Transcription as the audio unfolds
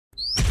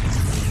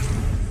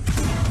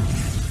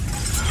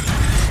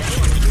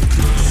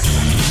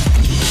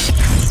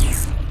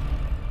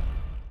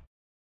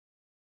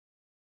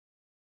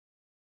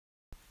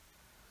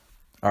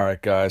All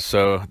right, guys.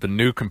 So the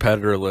new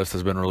competitor list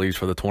has been released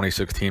for the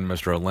 2016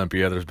 Mr.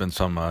 Olympia. There's been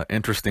some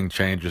interesting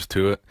changes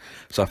to it.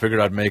 So I figured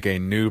I'd make a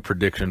new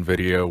prediction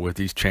video with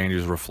these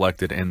changes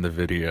reflected in the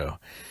video.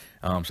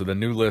 So the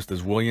new list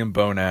is William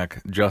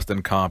Bonac,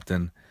 Justin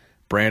Compton,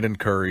 Brandon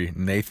Curry,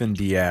 Nathan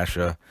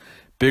Diasha,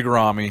 Big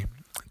Ramy,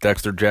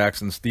 Dexter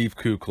Jackson, Steve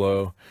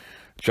Kuklo,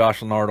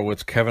 Josh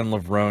Lenardowitz, Kevin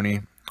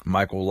Levrone,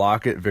 Michael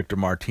Lockett, Victor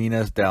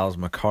Martinez, Dallas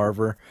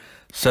McCarver,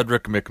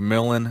 Cedric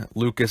McMillan,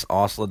 Lucas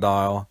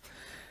Osladile,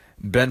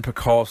 Ben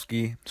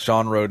Pekulski,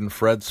 Sean Roden,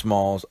 Fred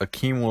Smalls,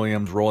 Akeem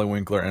Williams, Rolly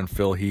Winkler, and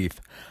Phil Heath.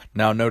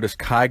 Now notice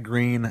Kai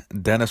Green,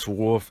 Dennis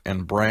Wolf,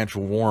 and Branch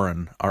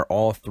Warren are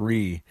all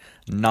three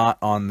not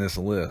on this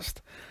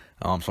list.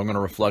 So I'm going to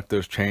reflect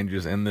those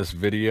changes in this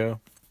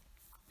video.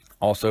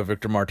 Also,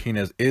 Victor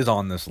Martinez is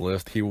on this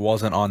list. He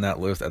wasn't on that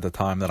list at the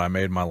time that I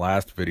made my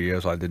last video,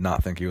 so I did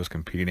not think he was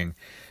competing.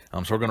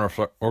 So we're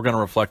going to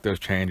reflect those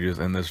changes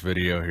in this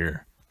video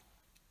here.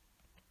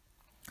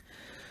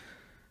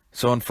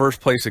 So in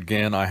first place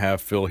again, I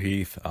have Phil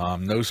Heath.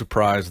 No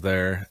surprise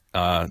there.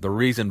 The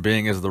reason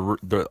being is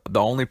the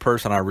only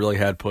person I really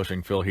had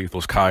pushing Phil Heath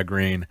was Kai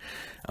Green.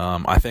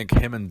 I think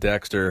him and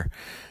Dexter,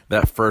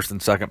 that first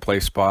and second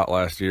place spot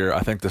last year, I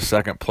think the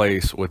second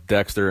place with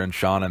Dexter and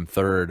Sean in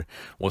third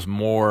was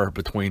more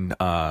between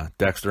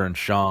Dexter and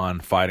Sean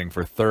fighting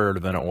for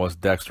third than it was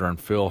Dexter and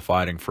Phil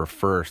fighting for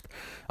first.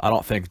 I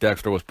don't think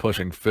Dexter was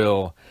pushing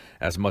Phil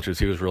as much as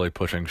he was really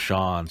pushing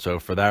Sean. So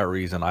for that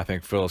reason, I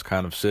think Phil is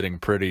kind of sitting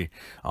pretty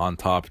on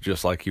top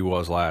just like he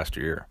was last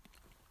year.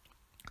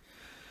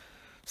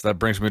 So that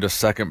brings me to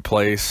second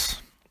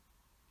place.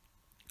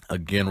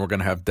 Again, we're going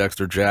to have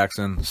Dexter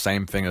Jackson,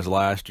 same thing as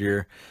last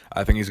year.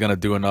 I think he's going to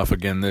do enough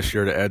again this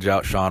year to edge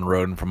out Sean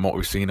Roden from what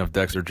we've seen of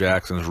Dexter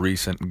Jackson's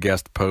recent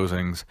guest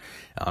posings.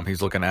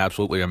 He's looking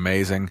absolutely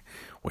amazing.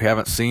 We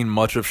haven't seen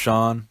much of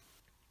Sean.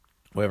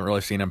 We haven't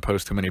really seen him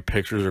post too many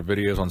pictures or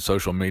videos on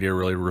social media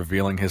really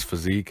revealing his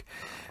physique.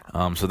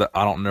 So that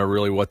I don't know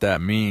really what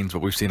that means, but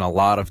we've seen a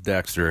lot of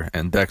Dexter,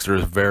 and Dexter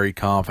is very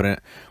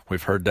confident.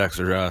 We've heard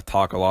Dexter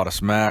talk a lot of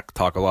smack,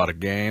 talk a lot of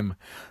game,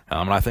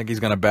 and I think he's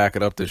going to back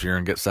it up this year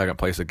and get second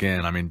place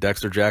again. I mean,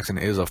 Dexter Jackson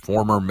is a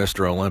former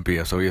Mr.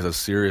 Olympia, so he is a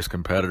serious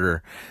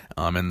competitor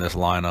in this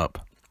lineup.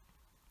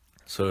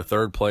 So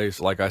third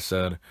place, like I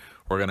said,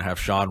 we're going to have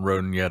Sean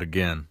Roden yet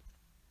again.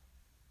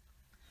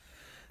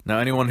 Now,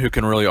 anyone who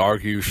can really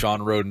argue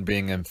Sean Roden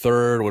being in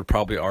third would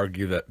probably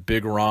argue that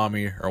Big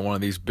Ramy or one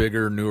of these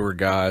bigger, newer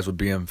guys would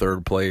be in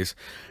third place.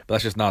 But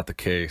that's just not the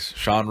case.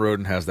 Sean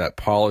Roden has that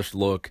polished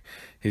look.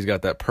 He's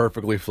got that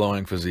perfectly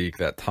flowing physique,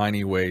 that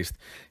tiny waist.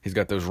 He's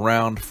got those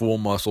round, full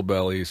muscle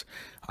bellies.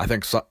 I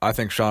think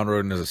Sean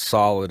Roden is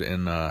solid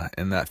in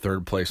that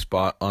third place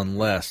spot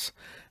unless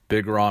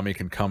Big Ramy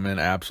can come in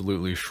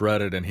absolutely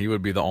shredded, and he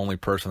would be the only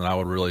person that I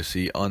would really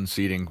see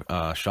unseating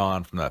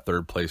Sean from that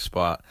third place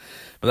spot.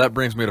 But that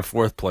brings me to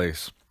fourth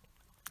place,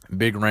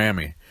 Big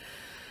Ramy.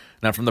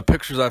 Now, from the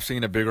pictures I've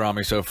seen of Big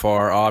Ramy so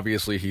far,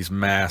 obviously he's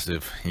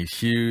massive. He's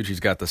huge. He's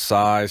got the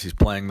size. He's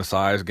playing the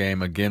size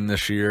game again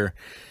this year.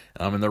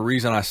 And the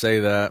reason I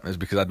say that is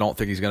because I don't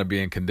think he's going to be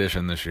in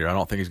condition this year. I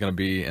don't think he's going to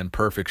be in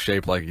perfect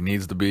shape like he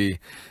needs to be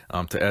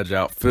to edge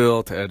out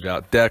Phil, to edge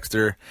out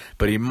Dexter.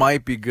 But he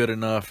might be good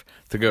enough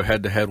to go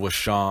head-to-head with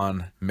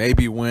Sean,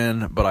 maybe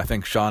win, but I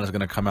think Sean is going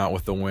to come out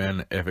with the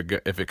win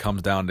if it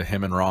comes down to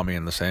him and Ramy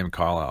in the same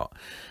call-out.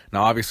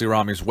 Now, obviously,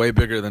 Ramy's way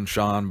bigger than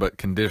Sean, but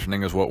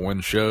conditioning is what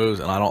wins shows,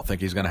 and I don't think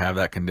he's going to have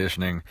that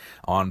conditioning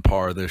on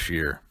par this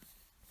year.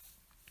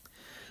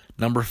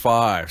 Number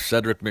 5,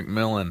 Cedric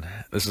McMillan.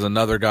 This is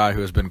another guy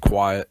who has been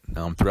quiet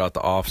throughout the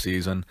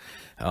offseason.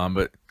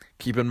 But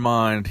keep in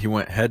mind, he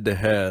went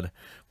head-to-head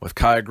with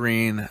Kai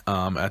Green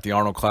at the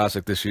Arnold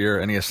Classic this year,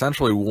 and he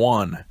essentially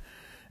won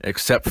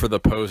except for the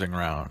posing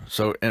round.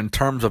 So in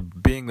terms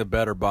of being the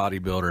better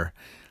bodybuilder,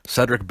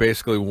 Cedric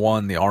basically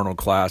won the Arnold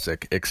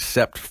Classic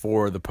except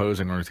for the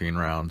posing routine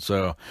round.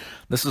 So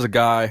this is a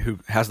guy who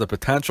has the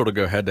potential to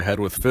go head-to-head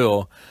with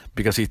Phil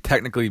because he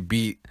technically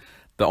beat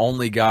the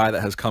only guy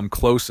that has come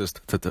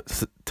closest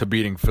to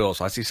beating Phil.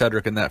 So I see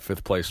Cedric in that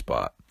fifth place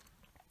spot.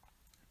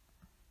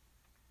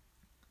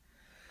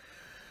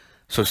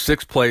 So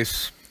sixth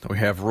place, we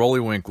have Rolly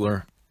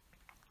Winkler.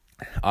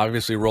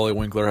 Obviously, Rolly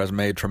Winkler has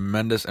made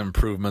tremendous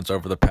improvements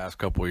over the past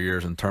couple of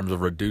years in terms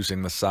of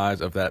reducing the size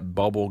of that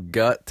bubble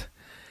gut.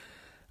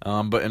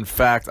 But in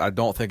fact, I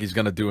don't think he's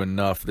going to do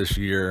enough this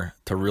year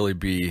to really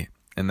be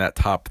in that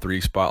top 3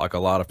 spot like a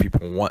lot of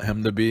people want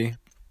him to be.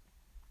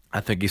 I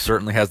think he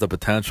certainly has the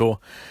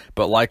potential,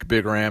 but like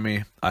Big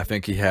Ramy, I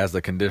think he has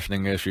the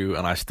conditioning issue,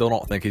 and I still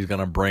don't think he's going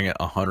to bring it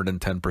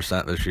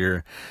 110% this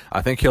year.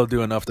 I think he'll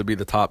do enough to be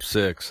the top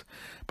 6,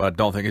 but I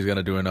don't think he's going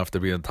to do enough to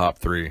be in the top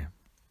 3.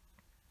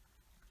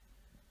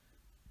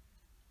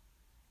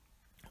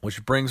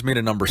 Which brings me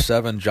to number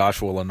 7,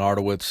 Joshua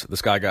Lenardowitz.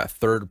 This guy got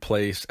third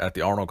place at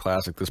the Arnold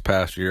Classic this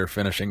past year,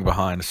 finishing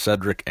behind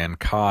Cedric and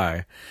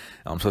Kai.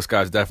 So this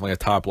guy's definitely a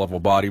top-level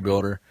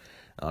bodybuilder.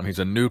 He's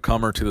a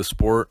newcomer to the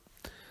sport.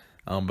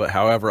 But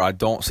however, I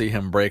don't see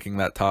him breaking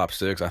that top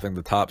 6. I think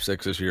the top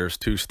 6 this year is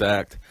too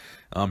stacked.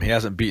 He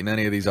hasn't beaten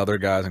any of these other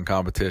guys in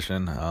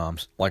competition.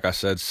 Like I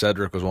said,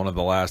 Cedric was one of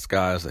the last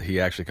guys that he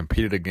actually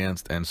competed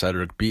against, and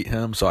Cedric beat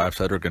him. So I have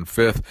Cedric in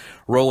 5th,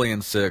 Rolly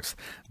in 6th,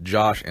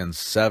 Josh in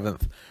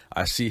 7th.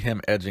 I see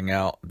him edging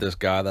out this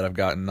guy that I've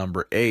got in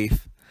number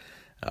 8th.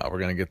 We're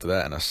going to get to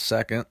that in a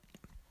second.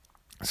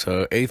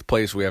 So 8th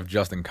place, we have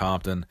Justin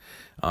Compton.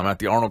 At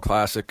the Arnold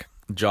Classic,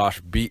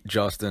 Josh beat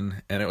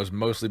Justin, and it was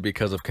mostly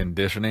because of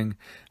conditioning.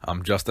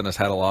 Justin has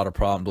had a lot of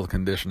problems with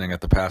conditioning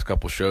at the past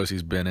couple shows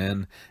he's been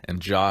in,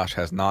 and Josh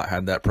has not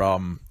had that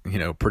problem,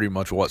 pretty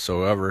much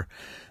whatsoever.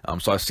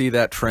 So I see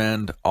that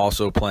trend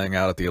also playing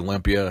out at the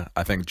Olympia.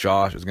 I think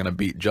Josh is going to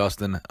beat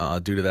Justin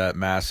due to that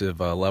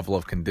massive level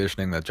of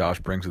conditioning that Josh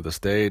brings to the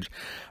stage.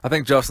 I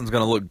think Justin's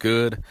going to look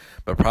good,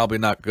 but probably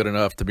not good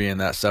enough to be in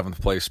that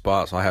 7th place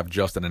spot, so I have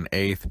Justin in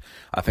 8th.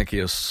 I think he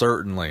is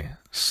certainly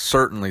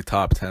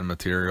top 10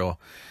 material.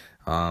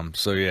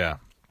 So yeah,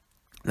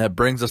 that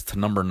brings us to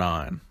number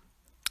 9.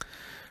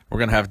 We're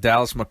going to have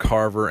Dallas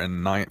McCarver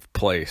in 9th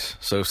place.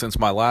 So since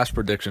my last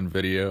prediction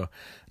video,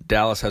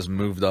 Dallas has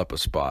moved up a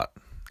spot.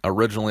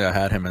 Originally, I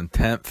had him in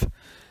 10th,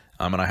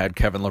 and I had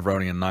Kevin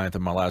Levrone in 9th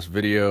in my last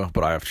video,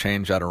 but I have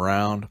changed that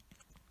around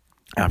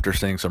after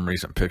seeing some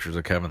recent pictures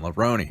of Kevin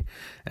Levrone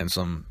and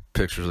some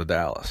pictures of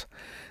Dallas.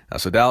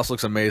 So Dallas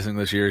looks amazing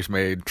this year. He's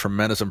made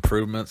tremendous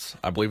improvements.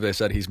 I believe they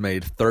said he's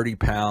made 30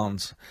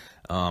 pounds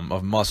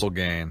of muscle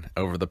gain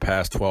over the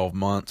past 12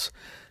 months.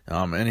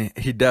 And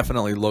he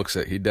definitely looks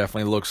it. He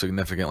definitely looks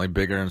significantly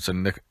bigger and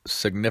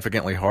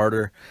significantly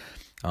harder.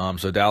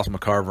 So Dallas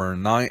McCarver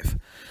in 9th.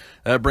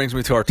 That brings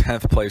me to our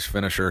 10th place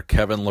finisher,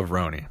 Kevin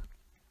Levrone.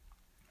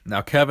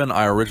 Now, Kevin,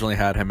 I originally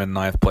had him in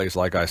 9th place,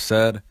 like I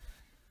said.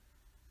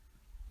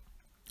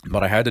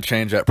 But I had to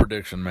change that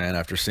prediction, man,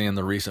 after seeing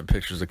the recent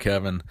pictures of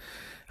Kevin.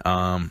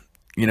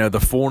 The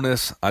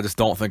fullness, I just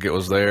don't think it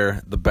was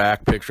there. The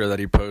back picture that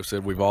he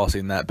posted, we've all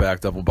seen that back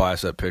double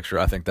bicep picture.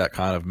 I think that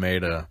kind of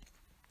made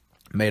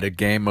a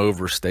game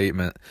over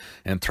statement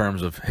in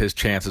terms of his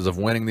chances of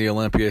winning the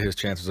Olympia, his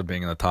chances of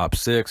being in the top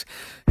 6,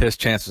 his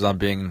chances on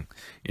being,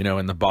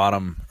 in the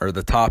bottom or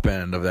the top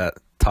end of that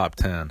top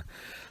 10.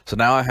 So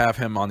now I have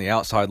him on the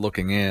outside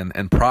looking in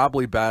and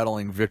probably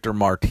battling Victor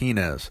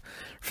Martinez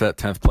for that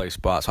 10th place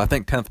spot. So I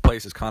think 10th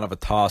place is kind of a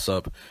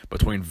toss-up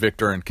between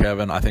Victor and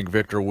Kevin. I think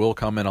Victor will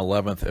come in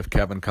 11th if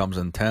Kevin comes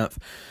in 10th.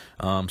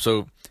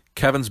 So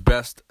Kevin's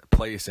best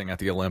placing at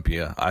the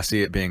Olympia, I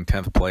see it being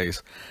 10th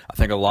place. I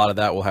think a lot of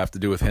that will have to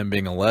do with him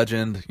being a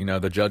legend.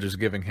 The judges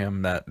giving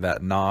him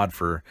that nod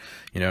for,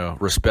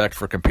 respect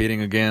for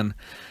competing again.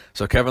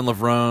 So Kevin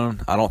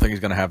Levrone, I don't think he's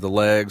going to have the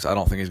legs. I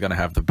don't think he's going to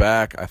have the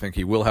back. I think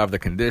he will have the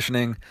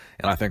conditioning,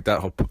 and I think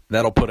that'll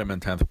put him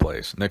in 10th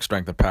place. Nick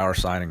Strength and Power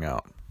signing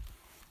out.